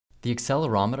The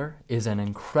accelerometer is an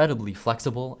incredibly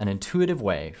flexible and intuitive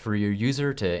way for your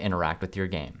user to interact with your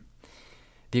game.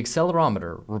 The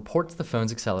accelerometer reports the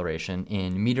phone's acceleration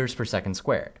in meters per second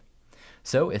squared.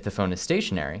 So if the phone is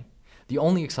stationary, the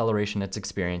only acceleration it's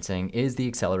experiencing is the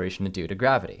acceleration due to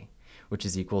gravity, which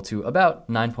is equal to about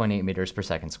 9.8 meters per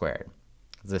second squared.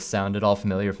 Does this sound at all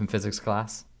familiar from physics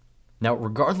class? Now,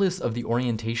 regardless of the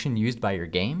orientation used by your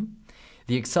game,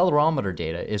 the accelerometer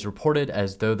data is reported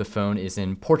as though the phone is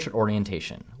in portrait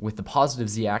orientation, with the positive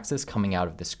z-axis coming out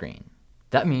of the screen.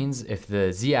 That means if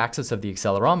the z-axis of the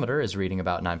accelerometer is reading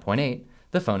about 9.8,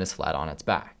 the phone is flat on its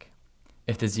back.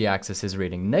 If the z-axis is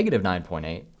reading negative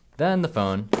 9.8, then the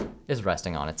phone is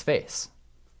resting on its face.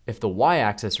 If the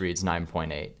y-axis reads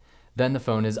 9.8, then the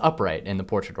phone is upright in the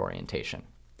portrait orientation.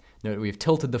 Note we've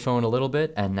tilted the phone a little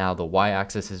bit, and now the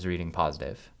y-axis is reading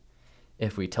positive.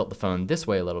 If we tilt the phone this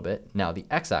way a little bit, now the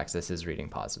x-axis is reading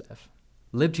positive.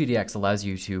 libgdx allows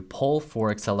you to poll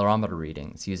for accelerometer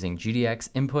readings using GDX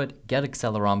input get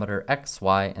accelerometer x,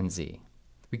 y, and z.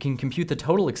 We can compute the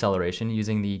total acceleration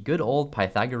using the good old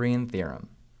Pythagorean theorem.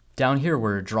 Down here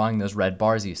we're drawing those red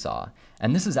bars you saw,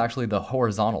 and this is actually the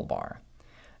horizontal bar.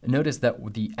 Notice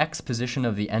that the x position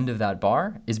of the end of that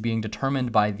bar is being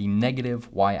determined by the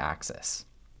negative y-axis.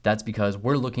 That's because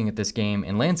we're looking at this game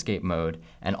in landscape mode,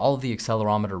 and all of the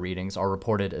accelerometer readings are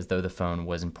reported as though the phone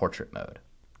was in portrait mode.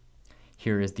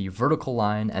 Here is the vertical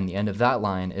line, and the end of that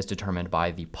line is determined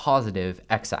by the positive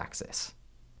x-axis.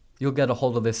 You'll get a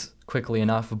hold of this quickly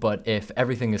enough, but if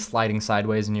everything is sliding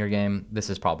sideways in your game, this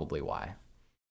is probably why.